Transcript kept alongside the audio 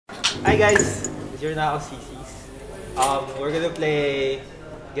Hi guys, it's your NAOS CCs. We're gonna play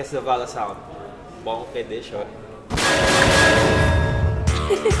Guess the Valorant Sound, Bonked edition.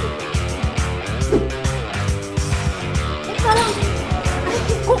 Parang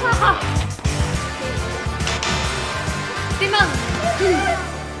kuha ka. Timang.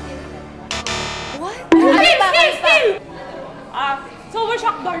 What? Still. Sober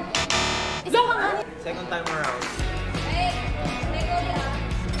shock dart. Second time around.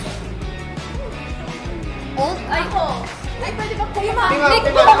 Old? Ay, ako. Ay, pwede ba kuha?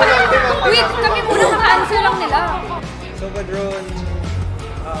 Wait, kami muna naka-answer lang nila. Sober drone.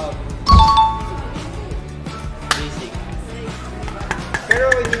 Basic. Pero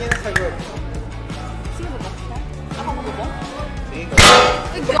hindi niya nasagot. Sino ba siya? Ako magubong? Sige ko.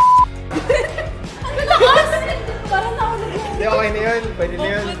 Ang lakas! Parang nakulit. Hindi, okay na yun. Pwede na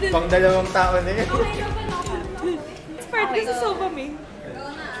yun. Pang dalawang tao na yun. It's part this is so me.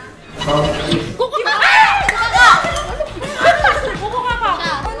 Kuko ka! Kuko ka!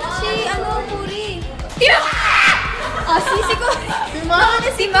 Si, Puri. Timang! Sisi ko. Timang!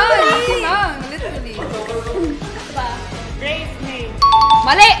 Literally. Great name.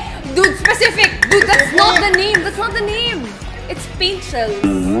 Mali! Dude, specific! Dude, that's not the name! That's not the name! It's paint shell.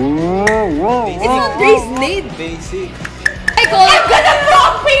 It's not raised nade. Basic. I call it. I'm gonna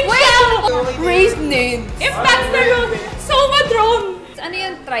drop paint shell! Raised nade. If that's the rule, Soma drone! Ano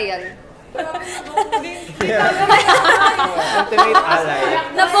yung trial? Ultimate ally.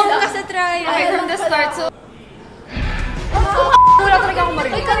 Nabong ka sa trial. Okay, from the start, so... Wala talaga akong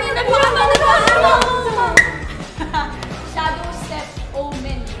marinig. Ay, kanina po ako Shadow Step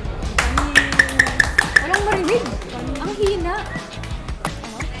Omen. Walang marinig. Ang hina.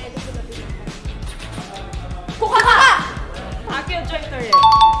 Kuka ka! Akio Joy Torre.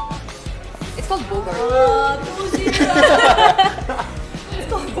 It's called Bogart.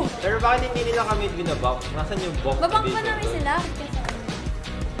 Pero bakit hindi nila kami binabak? Nasaan yung box? Babak pa namin sila.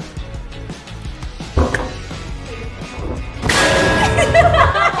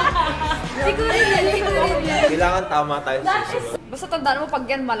 Siguro yan. Kailangan tama tayo sa susunod. Basta tandaan mo, pag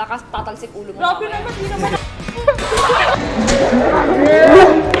yan malakas, tatalsik ulo mo. Grabe naman, di naman.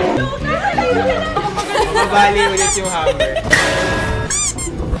 Mabali ulit yung hammer.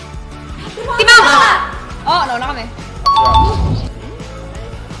 Timang! Oh, nauna kami.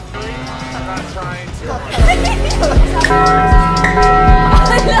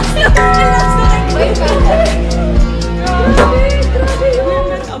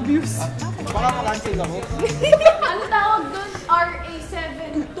 Abuse. Baka makancel ako. Ano tawag doon?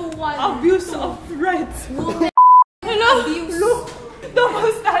 RA721. Abuse of rights. Hello? Abuse.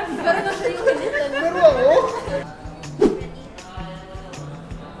 Double standard. Pero nasa yung ganito. Pero ako?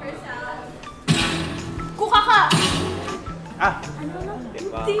 Kuka ka!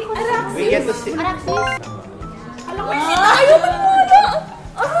 Diba? We get to see. Araxis? Alam mo, ayaw mo muna!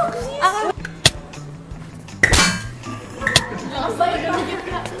 Araxis!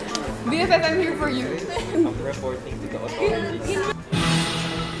 BFF, I'm here for you. I'm reporting to the authorities.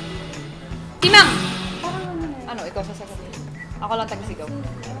 Timang! Ano, ikaw sasagot. Ako lang tagsigaw.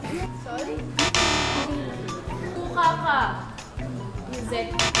 Sorry? Kuka ka. Zek.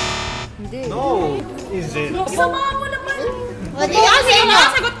 Hindi. No! Is it? Sama mo naman! Sige nga, sige nga!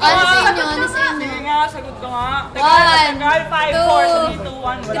 Sagot ko Ano nga! sa inyo? Ano sa inyo? Sige nga, sagot ko nga. One, Tagal, 5, 4, 3, 2,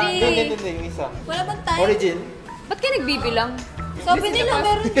 1. Wala. three. Hindi, yung isa. Wala bang time? Origin. Ba't ka nagbibilang? Sabi nila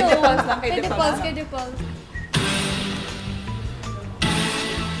meron to. Kay Depals, kay Depals.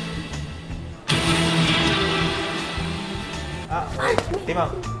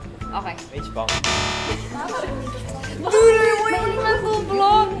 Timang. Okay. H-bomb. Dude, wait naman ko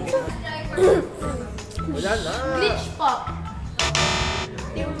vlog. Wala na. Glitch pop.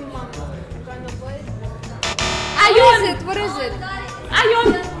 Ayun! What is it? Ayun!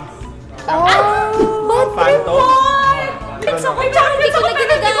 Oh! Phantom. Hindi ko na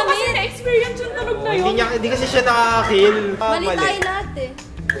ginagamit. Na-experience yung tunog na yun. Hindi kasi siya nakaka-kill. Mali tayo lahat eh.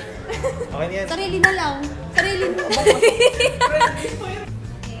 Okay na yan. Sarili na lang. Sarili na lang.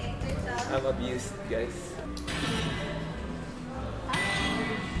 I'm abused, guys.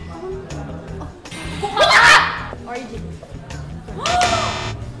 Origin.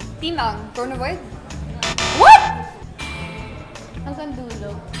 Timang, turn avoid? What? Hanggang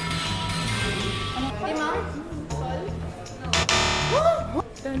dulo. Timang?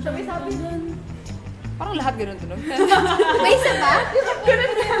 Sabi dun. Parang lahat ganun tunog. May isa pa?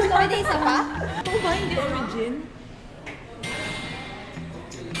 Pwede isa pa? Ito ba hindi origin?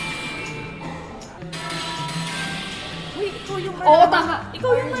 Uy, ikaw yung marami. Oo, tama.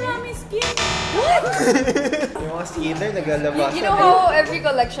 Ikaw yung maraming skin. What? Yung mga skinner, naglalabas. You know how every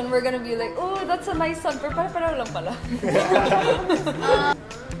collection we're gonna be like, oh, that's a nice sub, pero parang lang pala.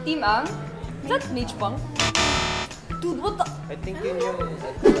 Team Ang? Is that Mage Punk? Dude, what the? I think yun yung...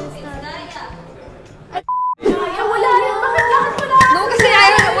 Wala rin. Bakit lahat wala? No, kasi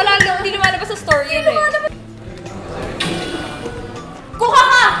ayaw, wala, hindi lumalabas sa story yun eh. Kuha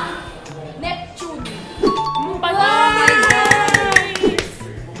ka! Neptune.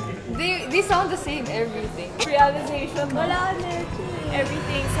 They sound the same, everything. Realization. Wala Neptune.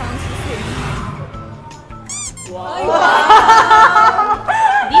 Everything sounds the same. Wow!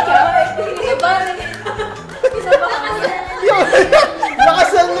 Di ka? Isa ba? Isa ba?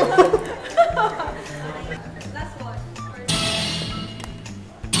 Nakasan mo! Last one.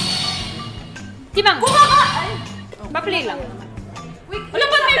 Timang! Kuha ka! Pa-play lang. Wala,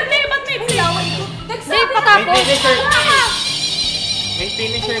 ba't may play? Ba't may play? Hindi, patapos. May finisher. May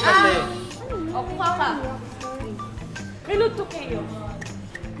finisher kasi. O, kuha ka. Reload to KO.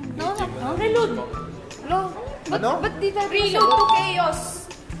 No, reload. Ano? Ba't di tayo Reload to chaos.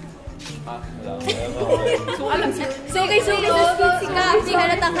 So, alam siya. So, si Kapi,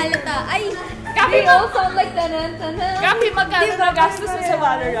 halata. Ay! Kapi all sound like tanan. Kapi, magkano na gastos mo sa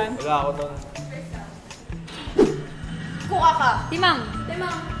Valorant? Wala ako doon. Kuha ka. Timang.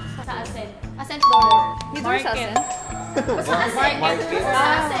 Sa Ascent. Ascent door. Dito sa Ascent? Sa Ascent. Sa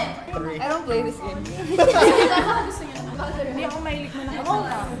Ascent. I don't play this game. Gusto niyo ng Valorant. Hindi ako mahilig mo na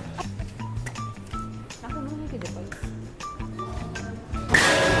nakita. Ako nung hindi pa.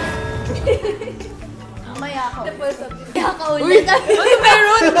 Maya ako. Uy! Ano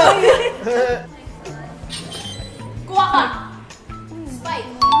meron? Kuha ka. Spike.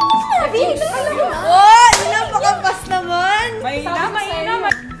 Sabi! Oh! Napakapas naman! Mahina.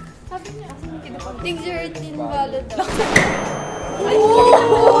 Sabi niya. Things are in valid.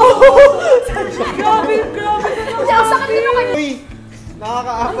 Grabe. Hindi ako sa kanila kayo. Uy!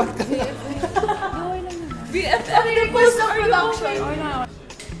 Nakakaapat ka na. BFF First of production.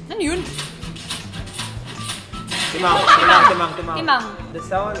 Ano yun? Timang. The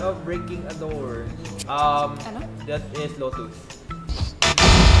sound of breaking a door. That is Lotus.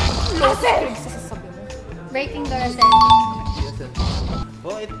 Breaking door Ascent.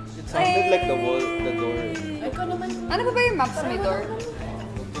 Oh, it sounded like the door. Ikaw naman. Ano ba yung map sa may door?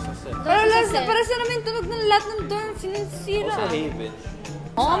 Para sa namin tunog ng lahat ng door sinisira. Also Haven.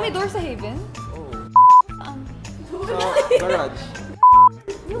 Oo, may door sa Haven? Sa garage.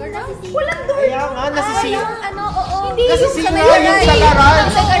 Walang door. Kaya nga, nasisira. Ano, oo. Hindi, Nasisira yung yung sa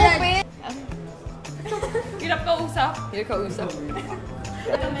garage. Sa garage. Hirap ka usap. Here ka usap.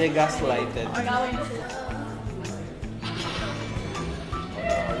 They gaslighted.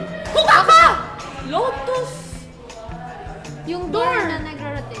 Kuha ka! Lotus. Yung door na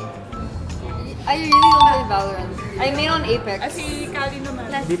nagro-rotate. I really don't play Valorant. I main on Apex. Si Kali naman.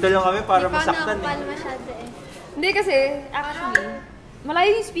 Dito lang kami para masaktan eh. Masyado eh. Hindi kasi, actually,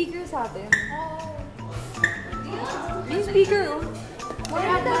 malayo yung speaker sa atin. May speaker, oh.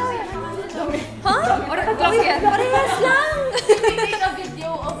 Wala ka lang yan. Parehas lang! We make a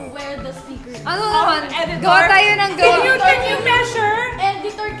video of where the speaker is. Ano naman? editor. Gawa tayo ng gawa. Can you measure?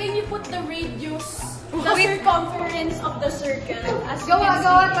 Editor, can you put the radius, the Wait. circumference of the circle? As you Gawa can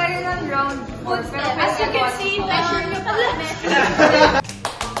see. tayo ng round. As you can see, measure nyo pa. Measure.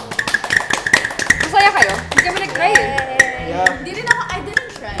 Masaya kayo? Hindi kami nag-try eh. Yeah. I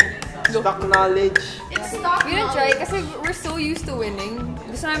didn't try. Stock knowledge. It's stock We didn't try kasi we're so used to winning.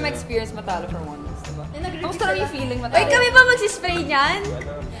 Gusto namin ma-experience matalo for once, diba? Gusto namin yung feeling matalo. kami pa magsispray niyan?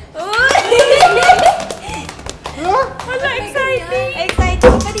 Wala, exciting.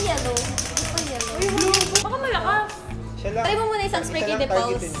 Exciting. Pwede yellow. Baka malakas. Siya lang. Try mo muna isang spray kay Nipples.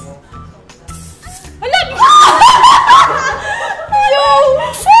 targetin mo. Hala! Yo!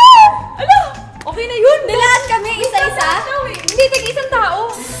 Hala! Okay na yun! Di lahat kami isa-isa? Hindi, tag-isang tao!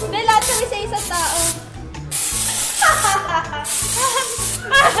 Di lahat kami isa-isang tao.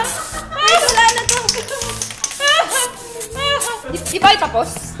 Ay, wala na to. Di ba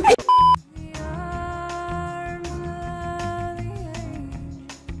tapos?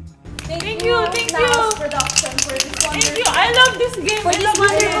 Thank you. NAOS production for this one. Thank you. I love this game. For I this love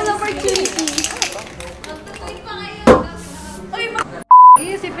wonderful it. opportunity.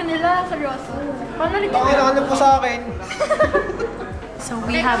 Iisipin nila, seryoso. Paano rin Bakit ano po sa akin? So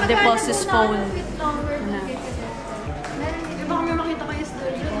we have the boss's phone. Baka may makita kayo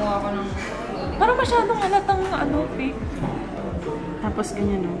studio. Parang masyadong halatang fake. Tapos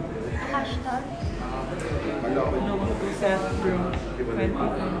ganyan, no? Hashtag. Seth Bro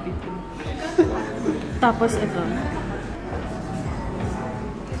 2022. Tapos ito.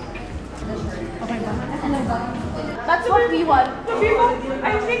 Okay ba? That's what we want.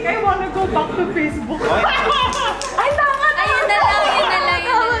 I think I wanna go back to Facebook. Ay, tama! Ayun na lang, yun na lang,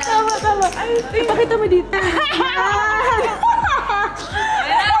 yun na lang. Tama. Ipakita mo dito.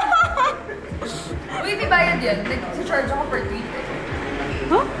 Uy, may bayad yan. Nag-charge ako per tweet.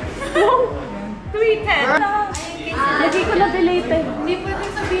 Huh? No. Tweeted. Lagi ko na-delete eh. Hindi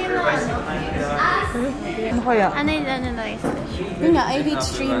pwedeng sabihin na ano. Ano kaya? Ano yun, ano lang isa? Yun nga, I hate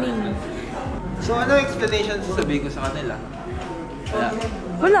streaming. So, ano explanation sasabihin ko sa kanila?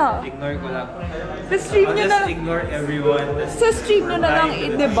 Wala. Ignore ko lang. Sa stream I'll nyo just na. ignore everyone. Sa stream nyo na lang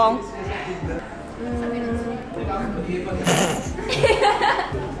i-debunk.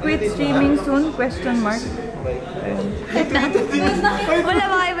 Quit streaming soon? Question mark. Wala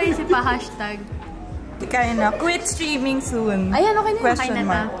ba kayo ba isip pa hashtag? Kaya na. Quit streaming soon. Ayan, okay na yun. Question Okay na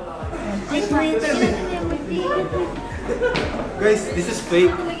mark. Guys, this is fake.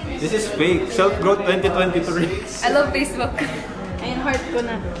 This is fake. Self-growth 2023. I love Facebook. Ayun, heart ko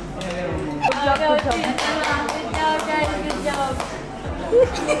na. Good job, guys. Good job.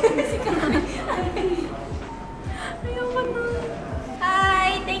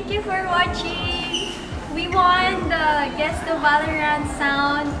 Hi, thank you for watching. We won the Guess the Valorant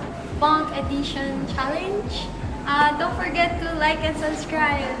Sound Bonked Edition Challenge. Don't forget to like and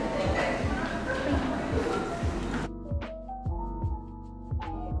subscribe.